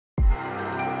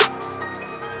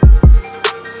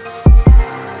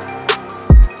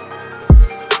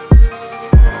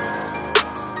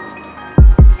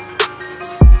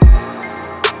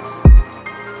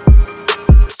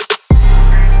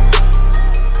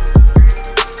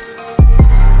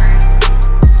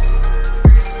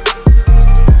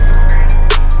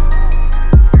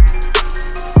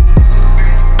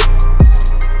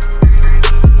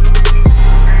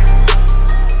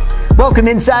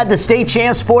Welcome inside the State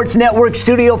Champs Sports Network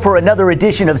studio for another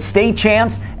edition of State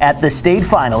Champs at the State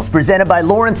Finals, presented by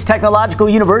Lawrence Technological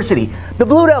University. The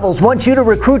Blue Devils want you to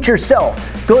recruit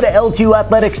yourself. Go to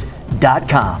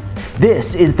LTUathletics.com.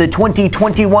 This is the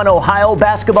 2021 Ohio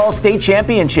Basketball State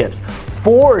Championships.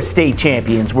 4 state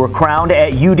champions were crowned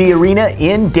at UD Arena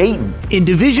in Dayton. In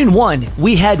Division I,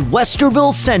 we had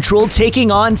Westerville Central taking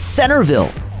on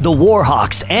Centerville. The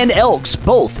Warhawks and Elks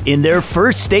both in their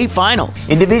first state finals.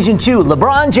 In Division II,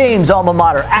 LeBron James' alma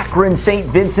mater, Akron St.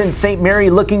 Vincent St. Mary,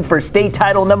 looking for state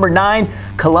title number 9,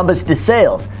 Columbus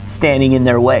DeSales standing in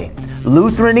their way.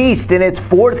 Lutheran East in its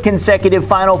 4th consecutive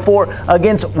Final Four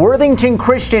against Worthington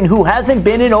Christian, who hasn't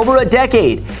been in over a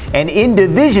decade. And in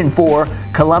Division IV,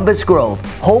 Columbus Grove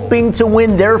hoping to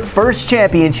win their first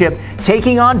championship,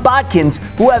 taking on Botkins,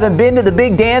 who haven't been to the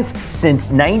big dance since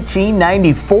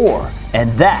 1994. And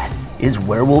that is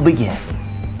where we'll begin.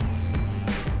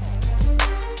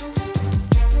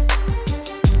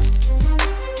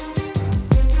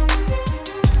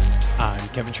 I'm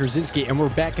Kevin Trzynski, and we're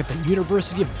back at the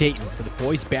University of Dayton for the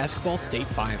boys basketball state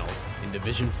finals. In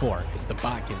Division IV, it's the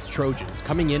Botkins Trojans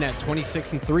coming in at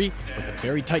 26-3 with a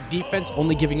very tight defense,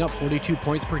 only giving up 42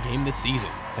 points per game this season.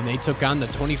 And they took on the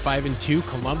 25-2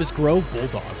 Columbus Grove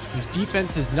Bulldogs, whose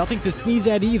defense is nothing to sneeze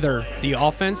at either, the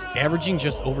offense averaging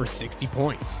just over 60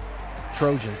 points.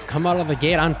 Trojans come out of the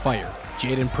gate on fire.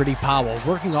 Jaden Pretty Powell,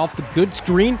 working off the good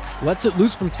screen, lets it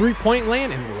loose from three-point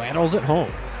land and rattles it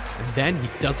home. And then he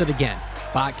does it again.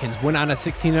 Botkins went on a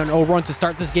 16-0 run to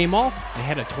start this game off. They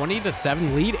had a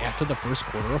 20-7 lead after the first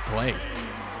quarter of play.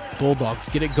 Bulldogs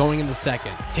get it going in the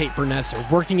second. Tate Bernesser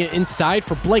working it inside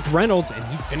for Blake Reynolds, and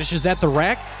he finishes at the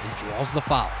rack and draws the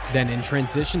foul. Then in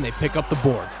transition, they pick up the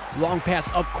board. Long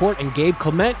pass up court, and Gabe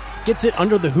Clement gets it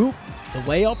under the hoop, the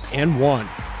layup, and one.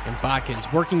 And Botkins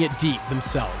working it deep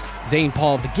themselves. Zane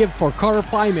Paul, the give for Carter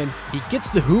Plyman. He gets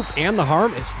the hoop and the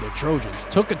harm as the Trojans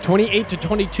took a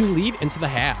 28-22 lead into the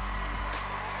half.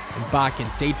 And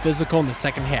Botkins stayed physical in the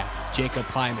second half. Jacob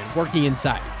Plyman working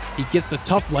inside. He gets the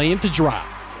tough lay-in to drop.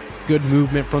 Good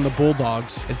movement from the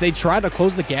Bulldogs as they try to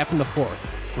close the gap in the fourth.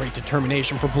 Great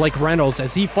determination for Blake Reynolds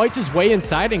as he fights his way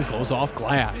inside and goes off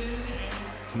glass.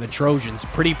 And the Trojans,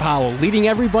 Pretty Powell leading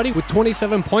everybody with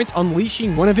 27 points,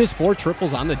 unleashing one of his 4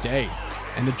 triples on the day.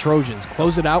 And the Trojans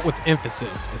close it out with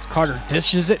emphasis as Carter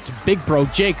dishes it to Big Bro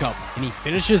Jacob, and he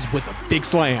finishes with a big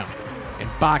slam. And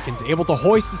Botkins able to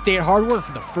hoist the state hardware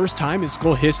for the first time in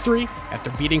school history after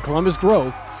beating Columbus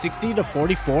Grove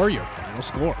 60-44, your final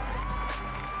score.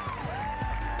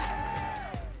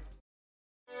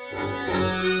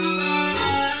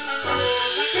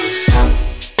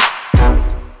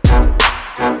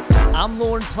 I'm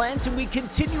Lauren Plant, and we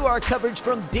continue our coverage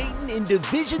from Dayton in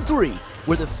Division III,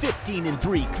 where the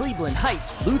 15-3 Cleveland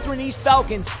Heights Lutheran East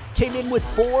Falcons came in with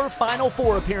 4 Final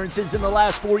Four appearances in the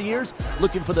last 4 years,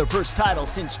 looking for their first title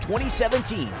since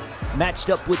 2017.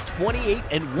 Matched up with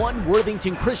 28-1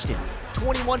 Worthington Christian.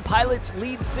 21 Pilots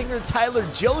lead singer Tyler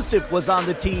Joseph was on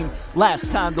the team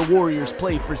last time the Warriors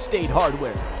played for State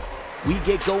Hardware. We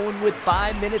get going with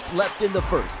 5 minutes left in the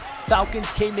first.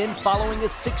 Falcons came in following a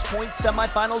 6-point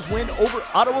semifinals win over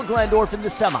Ottawa Glandorf in the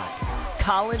semis.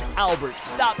 Colin Albert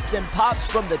stops and pops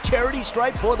from the charity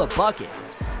stripe for the bucket.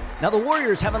 Now the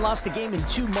Warriors haven't lost a game in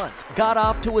 2 months, got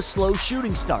off to a slow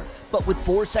shooting start, but with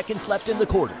 4 seconds left in the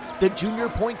quarter, the junior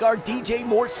point guard DJ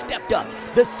Moore stepped up.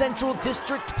 The Central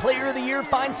District Player of the Year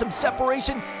finds some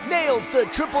separation, nails the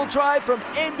triple try from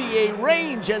NBA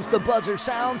range as the buzzer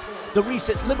sounds. The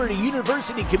recent Liberty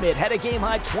University commit had a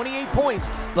game-high 28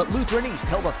 points, but Lutheran East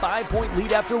held a 5-point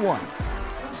lead after 1.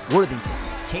 Worthington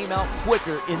came out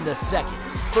quicker in the second.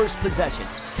 First possession,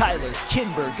 Tyler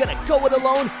Kinberg gonna go it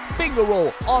alone, finger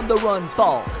roll on the run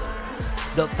falls.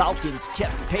 The Falcons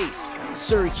kept pace.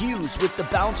 Sir Hughes with the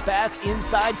bounce pass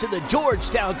inside to the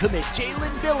Georgetown commit,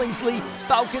 Jalen Billingsley.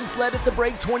 Falcons led at the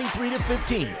break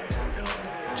 23-15.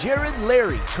 Jared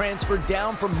Larry transferred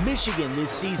down from Michigan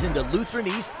this season to Lutheran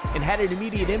East and had an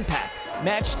immediate impact.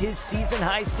 Matched his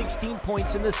season-high 16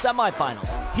 points in the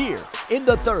semifinals. Here, in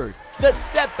the third, the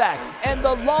step back and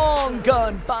the long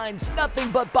gun finds nothing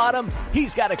but bottom.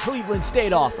 He's got a Cleveland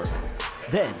State offer.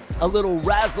 Then, a little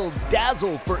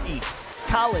razzle-dazzle for East.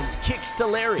 Collins kicks to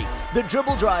Larry. The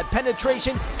dribble drive,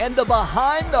 penetration, and the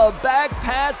behind-the-back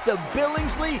pass to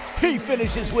Billingsley. He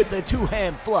finishes with the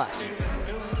two-hand flush.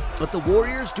 But the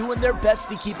Warriors doing their best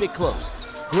to keep it close.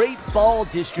 Great ball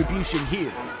distribution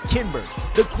here. Kinberg,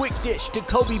 the quick dish to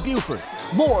Kobe Buford.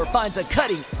 Moore finds a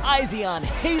cutting Izion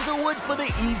Hazelwood for the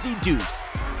easy deuce.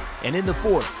 And in the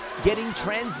fourth, getting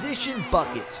transition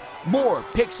buckets. Moore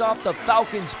picks off the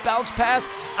Falcons' bounce pass,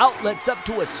 outlets up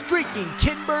to a streaking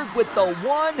Kinberg with the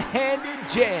one-handed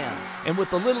jam. And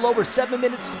with a little over 7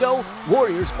 minutes to go,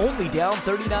 Warriors only down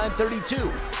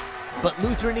 39-32. But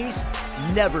Lutheran East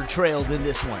never trailed in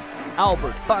this one.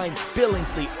 Albert finds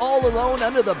Billingsley all alone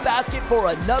under the basket for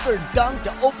another dunk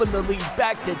to open the lead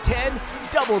back to 10.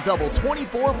 Double-double,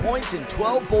 24 points and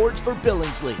 12 boards for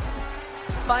Billingsley.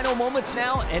 Final moments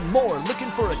now, and Moore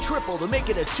looking for a triple to make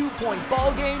it a 2-point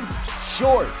ball game.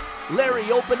 Short.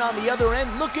 Larry open on the other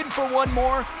end, looking for one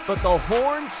more, but the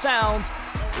horn sounds.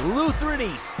 Lutheran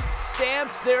East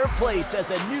stamps their place as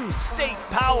a new state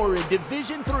power in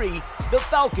Division III. The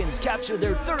Falcons capture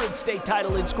their 3rd state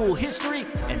title in school history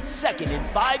and 2nd in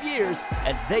 5 years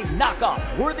as they knock off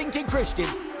Worthington Christian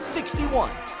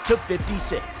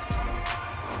 61-56.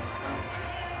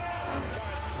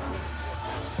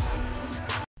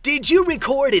 Did you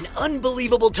record an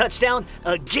unbelievable touchdown,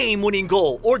 a game-winning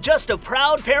goal, or just a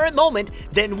proud parent moment?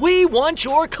 Then we want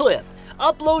your clip.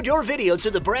 Upload your video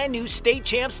to the brand new State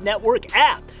Champs Network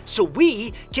app so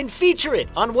we can feature it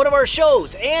on one of our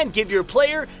shows and give your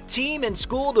player, team, and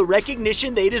school the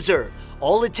recognition they deserve.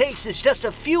 All it takes is just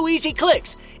a few easy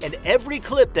clicks, and every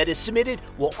clip that is submitted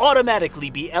will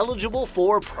automatically be eligible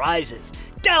for prizes.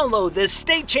 Download the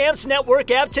State Champs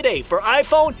Network app today for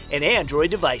iPhone and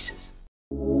Android devices.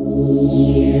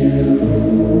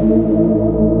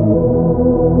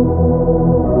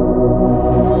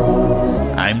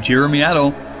 I'm Jeremy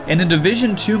Otto, and in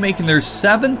Division II making their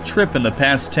 7th trip in the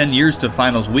past 10 years to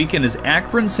finals weekend is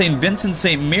Akron St. Vincent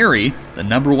St. Mary, the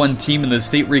 #1 team in the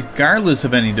state regardless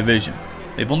of any division.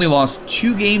 They've only lost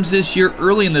 2 games this year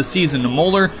early in the season to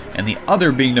Moeller, and the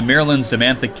other being to Maryland's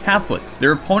DeMatha Catholic.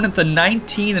 Their opponent, the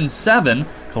 19-7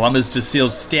 Columbus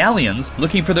DeSales Stallions,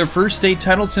 looking for their first state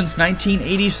title since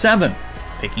 1987.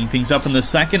 Picking things up in the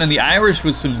second, and the Irish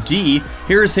with some D.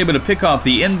 Harris able to pick off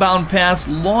the inbound pass,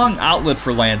 long outlet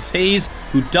for Lance Hayes,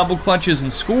 who double clutches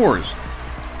and scores.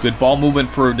 Good ball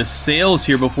movement for DeSales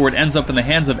here before it ends up in the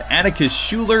hands of Atticus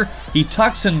Schuler. He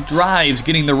tucks and drives,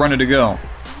 getting the runner to go.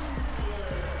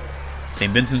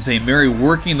 St. Vincent St. Mary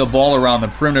working the ball around the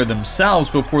perimeter themselves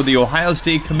before the Ohio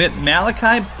State commit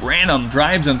Malachi Branham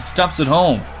drives and stuffs it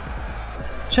home.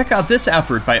 Check out this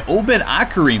effort by Obed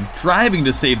Akarim, driving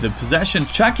to save the possession,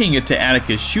 chucking it to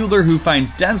Atticus Schuler, who finds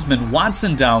Desmond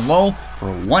Watson down low for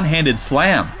a one-handed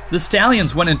slam. The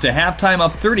Stallions went into halftime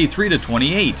up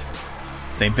 33-28.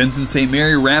 St. Vincent St.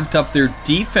 Mary ramped up their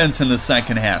defense in the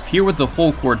second half. Here with the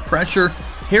full court pressure,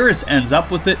 Harris ends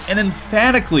up with it and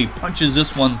emphatically punches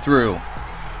this one through.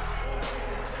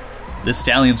 The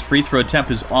Stallions' free throw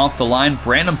attempt is off the line.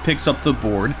 Branham picks up the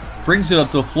board, brings it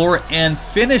up the floor, and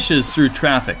finishes through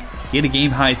traffic. He had a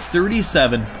game-high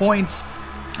 37 points.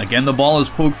 Again, the ball is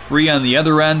poked free on the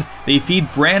other end. They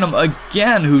feed Branham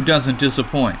again, who doesn't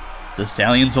disappoint. The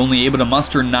Stallions only able to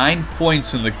muster 9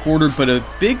 points in the quarter, but a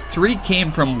big 3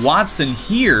 came from Watson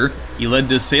here. He led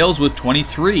DeSales with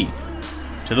 23.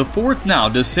 To the fourth now,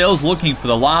 DeSales looking for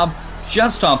the lob.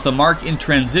 Just off the mark in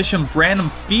transition, Branham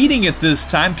feeding it this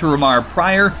time to Ramar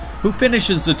Pryor, who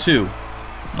finishes the 2.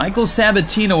 Michael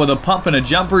Sabatino with a pump and a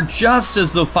jumper just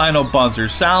as the final buzzer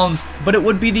sounds, but it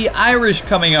would be the Irish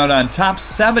coming out on top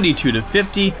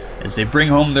 72-50 as they bring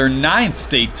home their 9th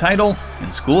state title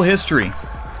in school history.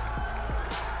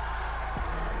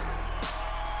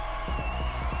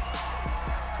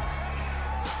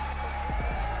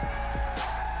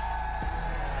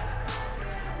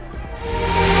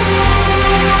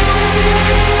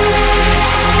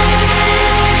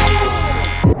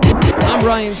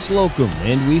 Ryan Slocum,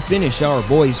 and we finish our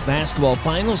boys basketball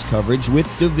finals coverage with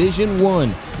Division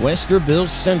I. Westerville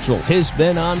Central has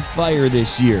been on fire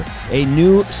this year. A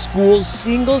new school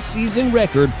single-season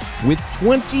record with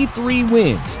 23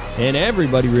 wins. And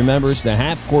everybody remembers the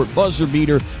half-court buzzer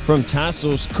beater from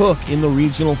Tassos Cook in the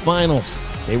regional finals.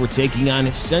 They were taking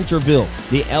on Centerville.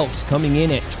 The Elks coming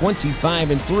in at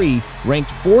 25-3,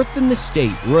 ranked 4th in the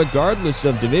state regardless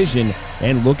of division,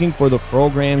 and looking for the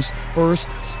program's first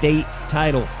state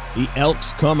title. The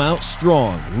Elks come out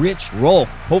strong. Rich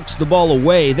Rolfe pokes the ball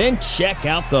away, then check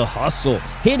out the hustle.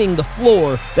 Hitting the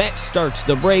floor, that starts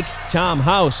the break. Tom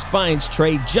House finds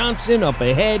Trey Johnson up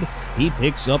ahead. He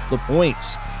picks up the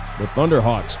points. The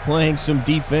Thunderhawks playing some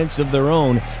defense of their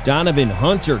own. Donovan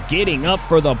Hunter getting up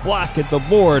for the block at the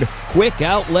board. Quick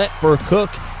outlet for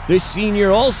Cook. The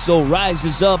senior also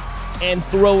rises up and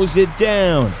throws it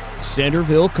down.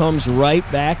 Centerville comes right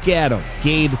back at him.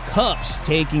 Gabe Cups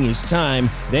taking his time,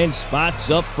 then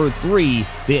spots up for 3.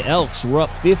 The Elks were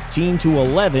up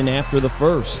 15-11 after the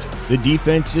first. The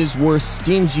defenses were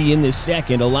stingy in the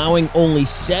second, allowing only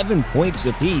 7 points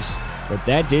apiece. But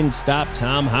that didn't stop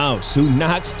Tom House, who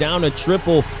knocks down a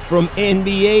triple from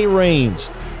NBA range.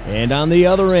 And on the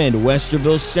other end,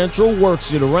 Westerville Central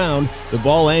works it around. The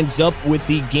ball ends up with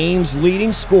the game's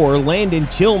leading scorer, Landon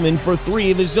Tillman, for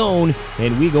 3 of his own.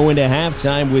 And we go into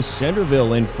halftime with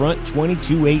Centerville in front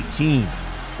 22-18.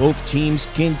 Both teams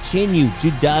continue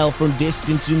to dial from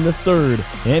distance in the third.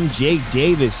 MJ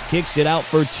Davis kicks it out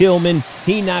for Tillman.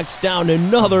 He knocks down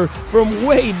another from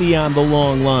way beyond the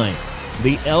long line.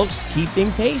 The Elks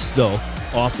keeping pace, though.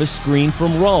 Off a screen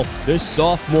from Rolfe, the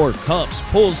sophomore Cups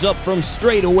pulls up from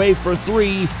straight away for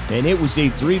 3, and it was a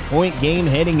 3-point game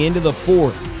heading into the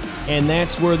fourth. And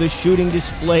that's where the shooting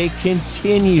display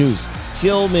continues.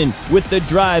 Tillman with the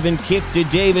drive and kick to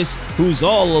Davis, who's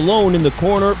all alone in the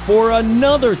corner for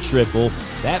another triple.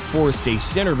 That forced a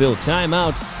Centerville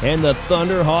timeout, and the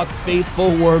Thunderhawk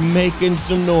faithful were making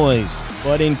some noise.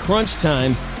 But in crunch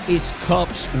time, it's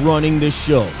Cups running the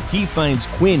show. He finds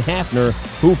Quinn Hafner,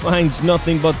 who finds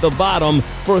nothing but the bottom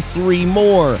for 3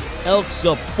 more. Elks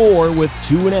up 4 with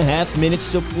 2.5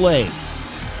 minutes to play.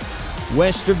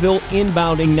 Westerville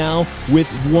inbounding now with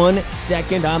 1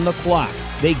 second on the clock.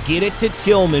 They get it to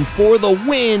Tillman for the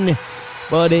win,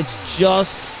 but it's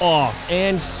just off.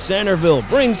 And Centerville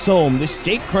brings home the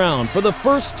state crown for the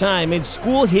first time in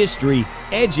school history,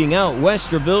 edging out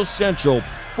Westerville Central.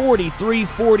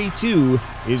 43-42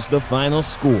 is the final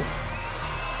score.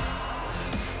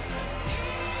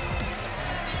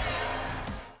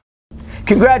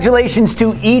 Congratulations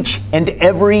to each and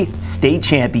every state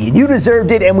champion. You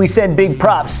deserved it, and we send big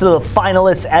props to the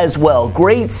finalists as well.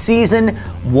 Great season,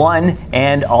 one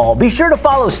and all. Be sure to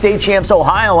follow State Champs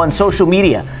Ohio on social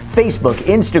media, Facebook,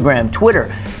 Instagram,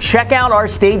 Twitter. Check out our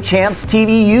State Champs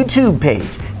TV YouTube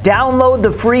page. Download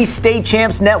the free State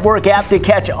Champs Network app to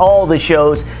catch all the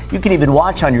shows. You can even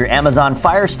watch on your Amazon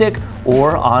Fire Stick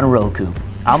or on Roku.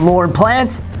 I'm Lauren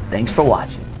Plant. Thanks for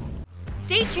watching.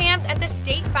 State Champs at the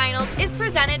State Finals is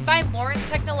presented by Lawrence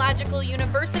Technological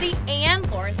University and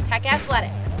Lawrence Tech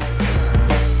Athletics.